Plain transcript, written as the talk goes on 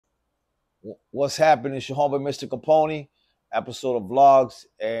What's happening? It's your homie, Mr. Capone, episode of vlogs.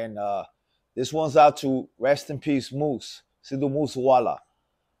 And this one's out to rest in peace, Moose, Sidhu Moosewala.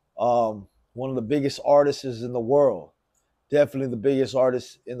 One of the biggest artists in the world. Definitely the biggest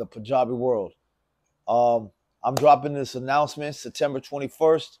artist in the Punjabi world. I'm dropping this announcement September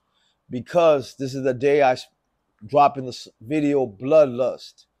 21st because this is the day I drop in the video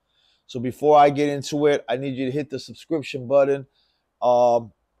Bloodlust. So before I get into it, I need you to hit the subscription button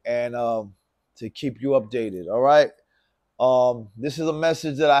and to keep you updated. All right. This is a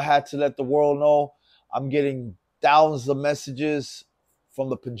message that I had to let the world know. I'm getting thousands of messages from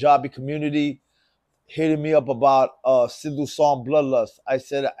the Punjabi community hitting me up about Sidhu song Bloodlust. I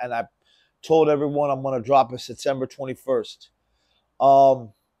said, and I told everyone I'm going to drop it September 21st.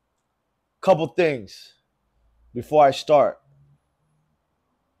 Couple things before I start.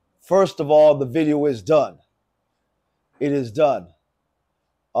 First of all, the video is done. It is done.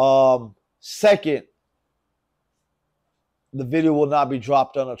 Second, the video will not be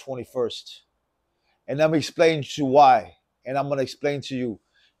dropped on the 21st. And let me explain to you why. And I'm going to explain to you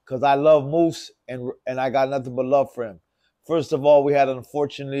because I love Moose and I got nothing but love for him. First of all, I'm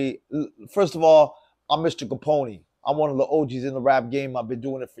Mr. Capone. I'm one of the OGs in the rap game. I've been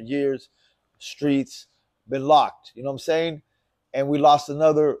doing it for years. Streets, been locked. You know what I'm saying? And we lost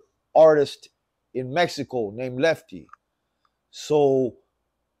another artist in Mexico named Lefty. So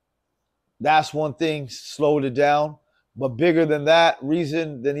that's one thing, slowed it down. But bigger than that,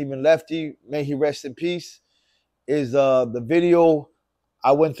 reason than even Lefty, may he rest in peace, is the video.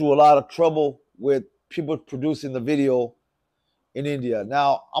 I went through a lot of trouble with people producing the video in India.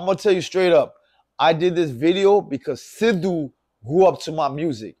 Now, I'm going to tell you straight up, I did this video because Sidhu grew up to my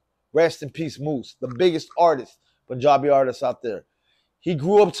music. Rest in peace, Moose, the biggest artist, Punjabi artist out there. He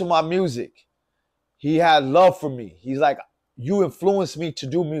grew up to my music. He had love for me. He's like, you influenced me to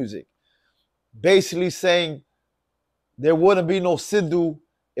do music. Basically saying there wouldn't be no Sidhu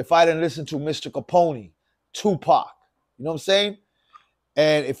if I didn't listen to Mr. Capone, Tupac. You know what I'm saying?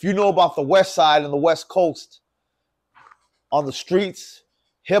 And if you know about the West Side and the West Coast, on the streets,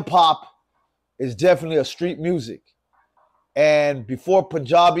 hip-hop is definitely a street music. And before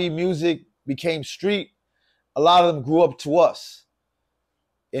Punjabi music became street, a lot of them grew up to us.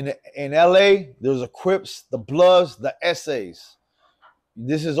 In LA, there's the Crips, the Bloods, the Essays.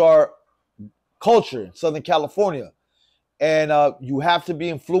 This is our culture in Southern California. And you have to be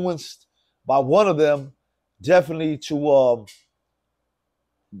influenced by one of them definitely to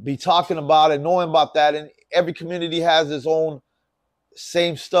be talking about and knowing about that. And every community has its own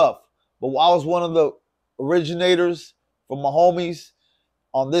same stuff. But I was one of the originators from my homies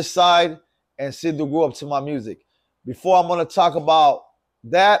on this side, and Sidhu grew up to my music. Before I'm going to talk about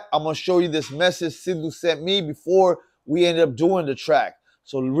that, I'm going to show you this message Sidhu sent me before we ended up doing the track.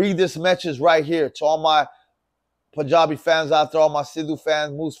 So read this message right here to all my Punjabi fans out there, all my Sidhu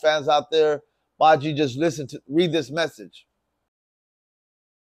fans, Moose fans out there. Baji, just read this message.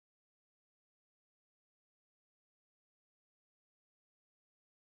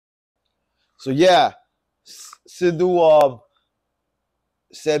 So yeah, Sidhu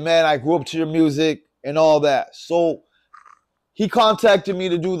said, man, I grew up to your music and all that. So he contacted me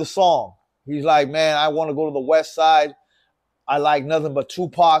to do the song. He's like, man, I want to go to the West Side. I like nothing but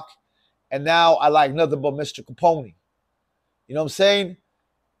Tupac. And now I like nothing but Mr. Capone. You know what I'm saying?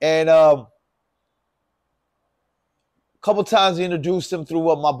 And a couple times he introduced him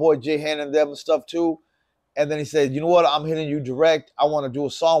through my boy Jay Han and them and stuff too. And then he said, you know what? I'm hitting you direct. I want to do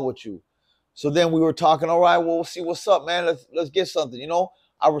a song with you. So then we were talking, all right, well, we'll see what's up, man. Let's get something. You know,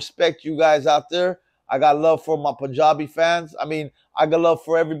 I respect you guys out there. I got love for my Punjabi fans. I mean, I got love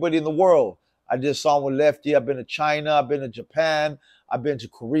for everybody in the world. I did a song with Lefty. I've been to China. I've been to Japan. I've been to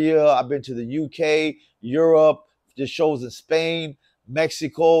Korea. I've been to the UK, Europe, did shows in Spain,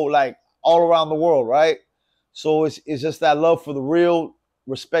 Mexico, like all around the world, right? So it's just that love for the real,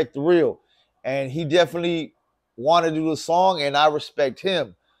 respect the real. And he definitely wanted to do the song, and I respect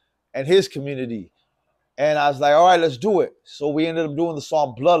him and his community. And I was like, all right, let's do it. So we ended up doing the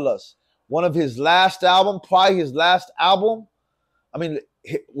song Bloodlust. One of his last album, probably his last album. I mean,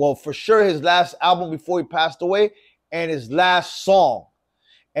 well, for sure his last album before he passed away, and his last song.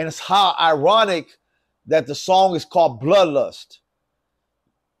 And it's how ironic that the song is called Bloodlust.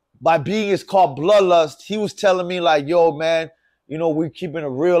 By being it's called Bloodlust, he was telling me like, yo, man, you know, we're keeping it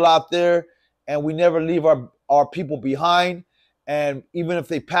real out there and we never leave our people behind. And even if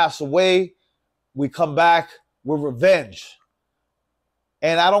they pass away, we come back with revenge.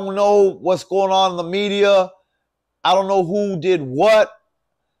 And I don't know what's going on in the media. I don't know who did what.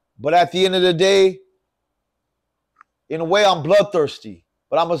 But at the end of the day, in a way, I'm bloodthirsty.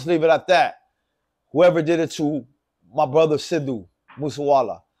 But I'm just leave it at that. Whoever did it to my brother Sidhu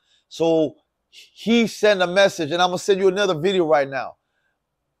Musawala. So he sent a message, and I'm gonna send you another video right now.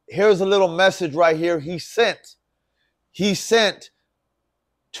 Here's a little message right here. He sent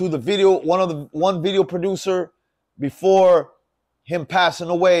to the video, one video producer before him passing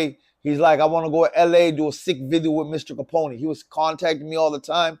away. He's like, I want to go to LA, do a sick video with Mr. Capone. He was contacting me all the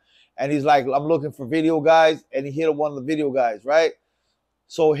time. And he's like, I'm looking for video guys. And he hit one of the video guys, right?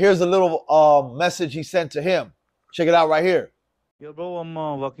 So here's a little message he sent to him. Check it out right here. Yeah, bro, I'm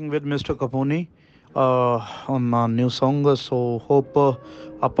working with Mr. Capone on my new song. So hope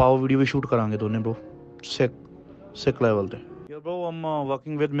आप आओ video भी shoot करांगे दोनों bro. Sick level पे. Yeah, bro, I'm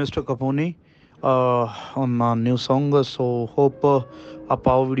working with Mr. Capone on my new song. So hope आप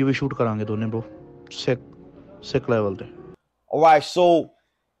आओ video भी shoot करांगे दोनों bro. Sick level पे. All right, so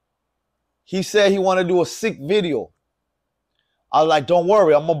he said he wanted to do a sick video. I was like, don't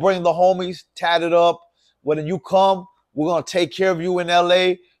worry, I'm gonna bring the homies, tat it up. When you come, we're gonna take care of you in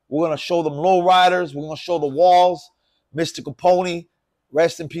LA. We're gonna show them lowriders. We're gonna show the walls. Mr. Capone,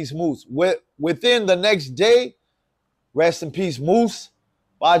 rest in peace, Moose. Within the next day, rest in peace, Moose,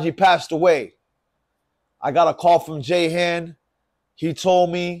 Baji passed away. I got a call from Jay Hen. He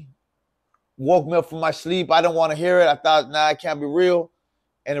told me, woke me up from my sleep. I didn't want to hear it. I thought, nah, it can't be real.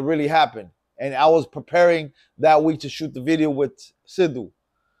 And it really happened. And I was preparing that week to shoot the video with Sidhu.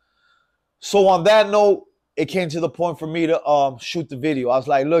 So on that note, it came to the point for me to shoot the video. I was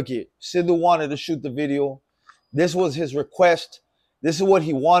like, look it, Sidhu wanted to shoot the video. This was his request. This is what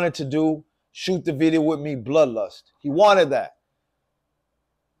he wanted to do. Shoot the video with me, Bloodlust. He wanted that.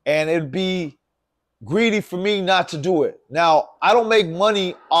 And it'd be greedy for me not to do it. Now, I don't make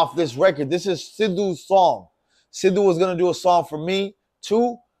money off this record. This is Sidhu's song. Sidhu was going to do a song for me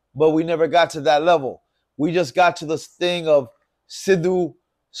too, but we never got to that level. We just got to this thing of Sidhu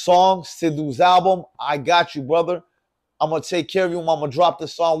song, Sidhu's album. I got you, brother. I'm going to take care of you. I'm going to drop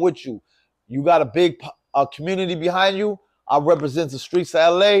this song with you. You got a big community behind you. I represent the streets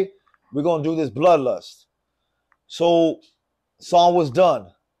of LA. We're going to do this Bloodlust. So, song was done.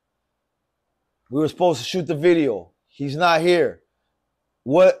 We were supposed to shoot the video. He's not here.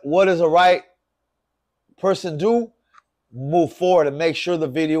 What does a right person do? Move forward and make sure the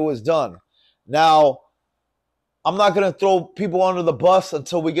video is done. Now, I'm not going to throw people under the bus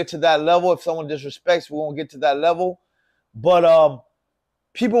until we get to that level. If someone disrespects, we won't get to that level. But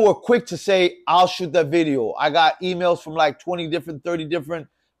people were quick to say, I'll shoot that video. I got emails from like 20 different, 30 different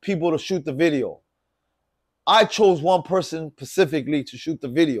people to shoot the video. I chose one person specifically to shoot the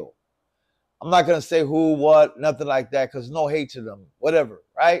video. I'm not going to say who, what, nothing like that, because no hate to them, whatever,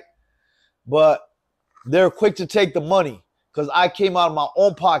 right? But they're quick to take the money because I came out of my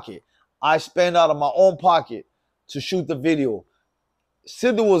own pocket. I spent out of my own pocket to shoot the video.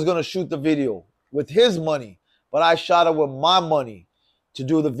 Sidhu was going to shoot the video with his money, but I shot it with my money to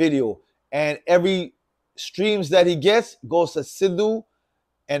do the video. And every streams that he gets goes to Sidhu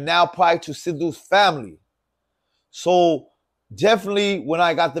and now probably to Sidhu's family. So definitely when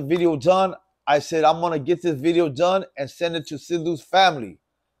I got the video done, I said, I'm going to get this video done and send it to Sidhu's family,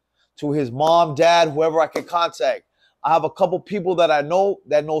 to his mom, dad, whoever I can contact. I have a couple people that I know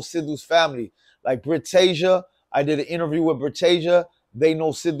that know Sidhu's family, like Britasia. I did an interview with Britasia. They know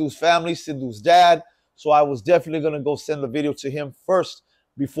Sidhu's family, Sidhu's dad. So I was definitely going to go send the video to him first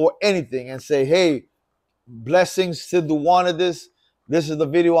before anything and say, hey, blessings, Sidhu wanted this. This is the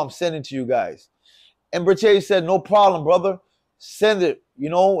video I'm sending to you guys. And Britasia said, no problem, brother. Send it,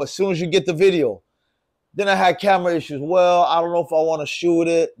 as soon as you get the video. Then I had camera issues. Well, I don't know if I want to shoot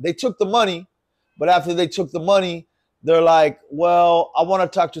it. They took the money, but after they took the money, they're like, well, I want to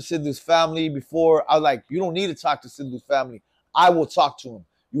talk to Sidhu's family before. I was like, you don't need to talk to Sidhu's family. I will talk to him.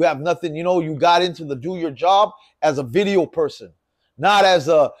 You have nothing, you got into the do your job as a video person, not as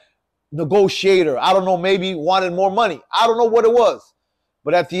a negotiator. I don't know, maybe wanted more money. I don't know what it was.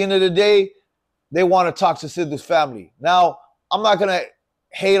 But at the end of the day, they want to talk to Sidhu's family. Now, I'm not going to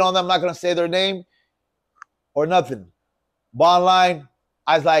hate on them. I'm not going to say their name or nothing. Bottom line,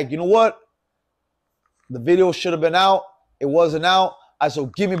 I was like, you know what? The video should have been out. It wasn't out. I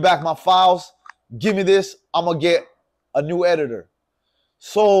said, give me back my files. Give me this. I'm going to get a new editor.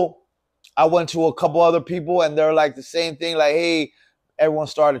 So I went to a couple other people and they're like the same thing. Like, hey, everyone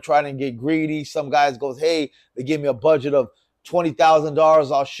started trying to get greedy. Some guys goes, hey, they give me a budget of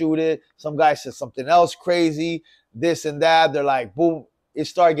 $20,000. I'll shoot it. Some guy said something else crazy, this and that. They're like, boom. It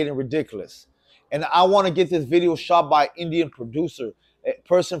started getting ridiculous. And I want to get this video shot by an Indian producer, a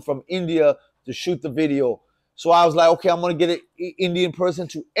person from India to shoot the video. So I was like, okay, I'm going to get an Indian person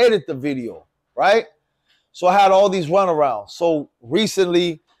to edit the video, right? So I had all these runarounds. So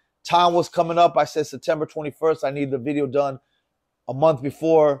recently, time was coming up. I said September 21st, I need the video done a month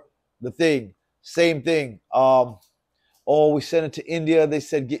before the thing. Same thing. Oh, we sent it to India. They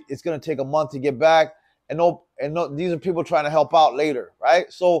said it's going to take a month to get back. And no, these are people trying to help out later,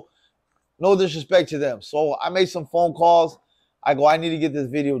 right? So no disrespect to them. So I made some phone calls. I go, I need to get this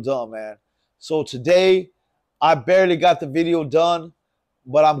video done, man. So today, I barely got the video done,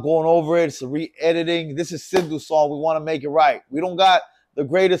 but I'm going over it. It's a re-editing. This is Sidhu's song. We want to make it right. We don't got the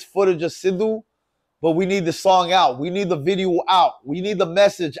greatest footage of Sidhu, but we need the song out. We need the video out. We need the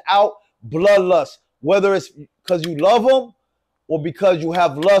message out. Bloodlust. Whether it's because you love him or because you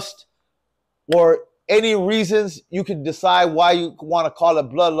have lust or any reasons, you can decide why you want to call it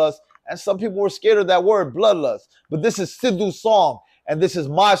bloodlust. And some people were scared of that word, bloodlust. But this is Sidhu's song, and this is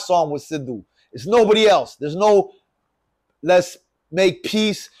my song with Sidhu. It's nobody else. There's no let's make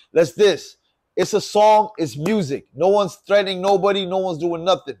peace, let's this. It's a song, it's music. No one's threatening nobody, no one's doing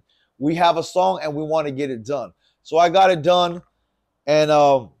nothing. We have a song and we want to get it done. So I got it done,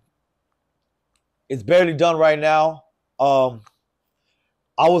 and it's barely done right now. I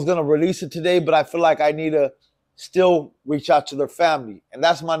was going to release it today, but I feel like I need to still reach out to their family. And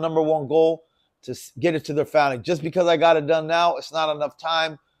that's my number one goal, to get it to their family. Just because I got it done now, it's not enough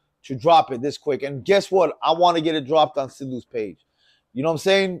time to drop it this quick. And guess what? I want to get it dropped on Sidhu's page. You know what I'm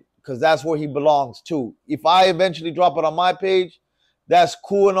saying? Because that's where he belongs too. If I eventually drop it on my page, that's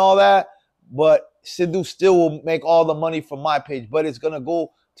cool and all that. But Sidhu still will make all the money from my page. But it's going to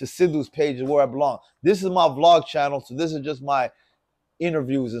go to Sidhu's page where I belong. This is my vlog channel, so this is just my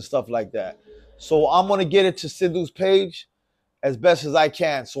interviews and stuff like that. So I'm going to get it to Sidhu's page as best as I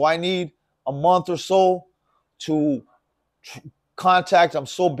can. So I need a month or so to contact. I'm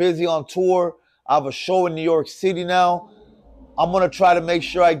so busy on tour. I have a show in New York City now. I'm going to try to make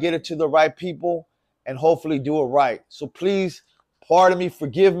sure I get it to the right people and hopefully do it right. So please, pardon me,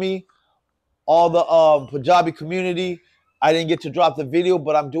 forgive me, all the Punjabi community. I didn't get to drop the video,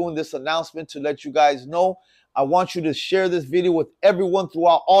 but I'm doing this announcement to let you guys know. I want you to share this video with everyone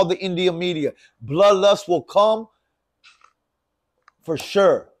throughout all the India media. Bloodlust will come for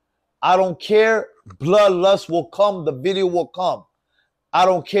sure. I don't care. Bloodlust will come. The video will come. I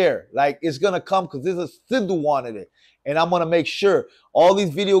don't care. Like, it's going to come because this is Sidhu wanted it. And I'm going to make sure all these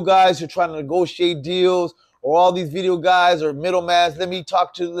video guys who are trying to negotiate deals, or all these video guys or middlemen,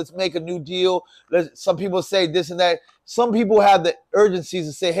 let's make a new deal. Some people say this and that. Some people have the urgencies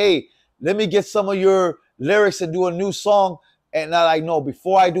to say, hey, let me get some of your lyrics and do a new song. And I'm like, no,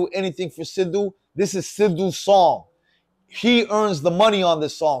 before I do anything for Sidhu, this is Sidhu's song. He earns the money on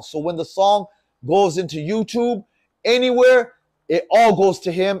this song. So when the song goes into YouTube, anywhere, it all goes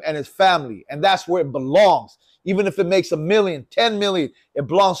to him and his family. And that's where it belongs. Even if it makes $1 million, 10 million, it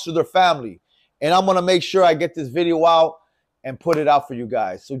belongs to their family. And I'm going to make sure I get this video out and put it out for you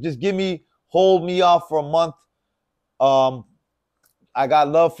guys. So just hold me off for a month. I got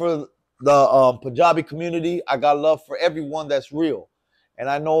love for the Punjabi community. I got love for everyone that's real. And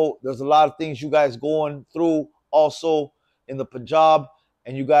I know there's a lot of things you guys going through also in the Punjab.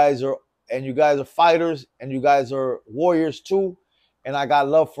 And you guys are fighters, and you guys are warriors too. And I got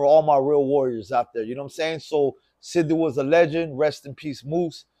love for all my real warriors out there. You know what I'm saying? So Sidhu was a legend. Rest in peace,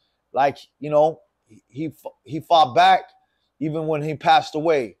 Moose. Like, you know, he fought back even when he passed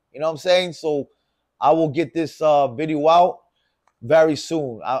away. You know what I'm saying? So I will get this video out very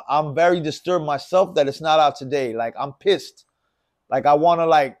soon. I'm very disturbed myself that it's not out today. Like, I'm pissed. Like, I want to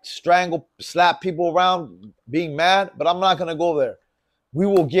like slap people around being mad, but I'm not going to go there. We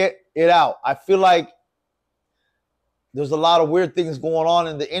will get it out. I feel like there's a lot of weird things going on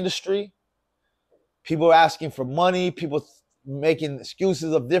in the industry. People are asking for money. People making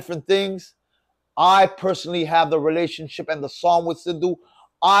excuses of different things. I personally have the relationship and the song with Sidhu.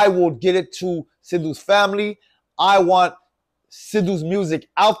 I will get it to Sidhu's family. I want Sidhu's music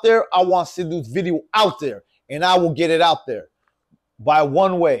out there. I want Sidhu's video out there. And I will get it out there by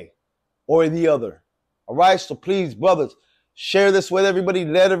one way or the other. All right? So please, brothers, share this with everybody.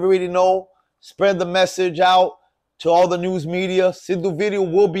 Let everybody know. Spread the message out to all the news media. Sidhu video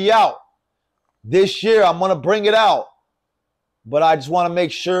will be out this year. I'm going to bring it out. But I just want to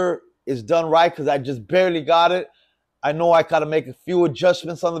make sure it's done right because I just barely got it. I know I got to make a few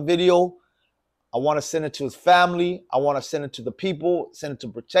adjustments on the video. I want to send it to his family. I want to send it to the people, send it to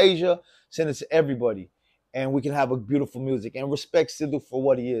Britasia, send it to everybody. And we can have a beautiful music. And respect Sidhu for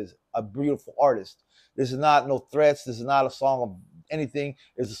what he is, a beautiful artist. This is not no threats. This is not a song of anything.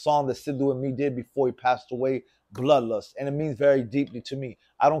 It's a song that Sidhu and me did before he passed away, Bloodlust. And it means very deeply to me.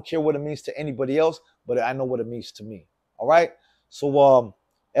 I don't care what it means to anybody else, but I know what it means to me. All right? So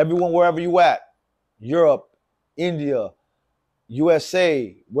everyone, wherever you at, Europe, India,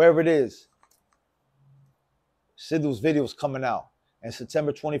 USA, wherever it is, Sidhu's video is coming out. And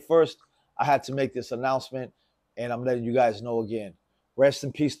September 21st, I had to make this announcement, and I'm letting you guys know again. Rest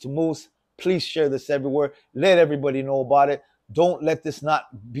in peace to Moose. Please share this everywhere. Let everybody know about it. Don't let this not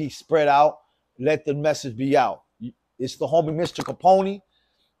be spread out. Let the message be out. It's the homie Mr. Capone,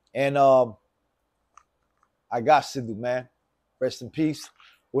 and I got Sidhu, man. Rest in peace.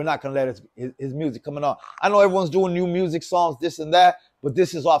 We're not going to let his music coming on. I know everyone's doing new music songs, this and that, but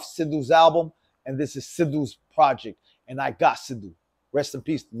this is off Sidhu's album, and this is Sidhu's project, and I got Sidhu. Rest in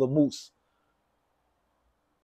peace to the Moose.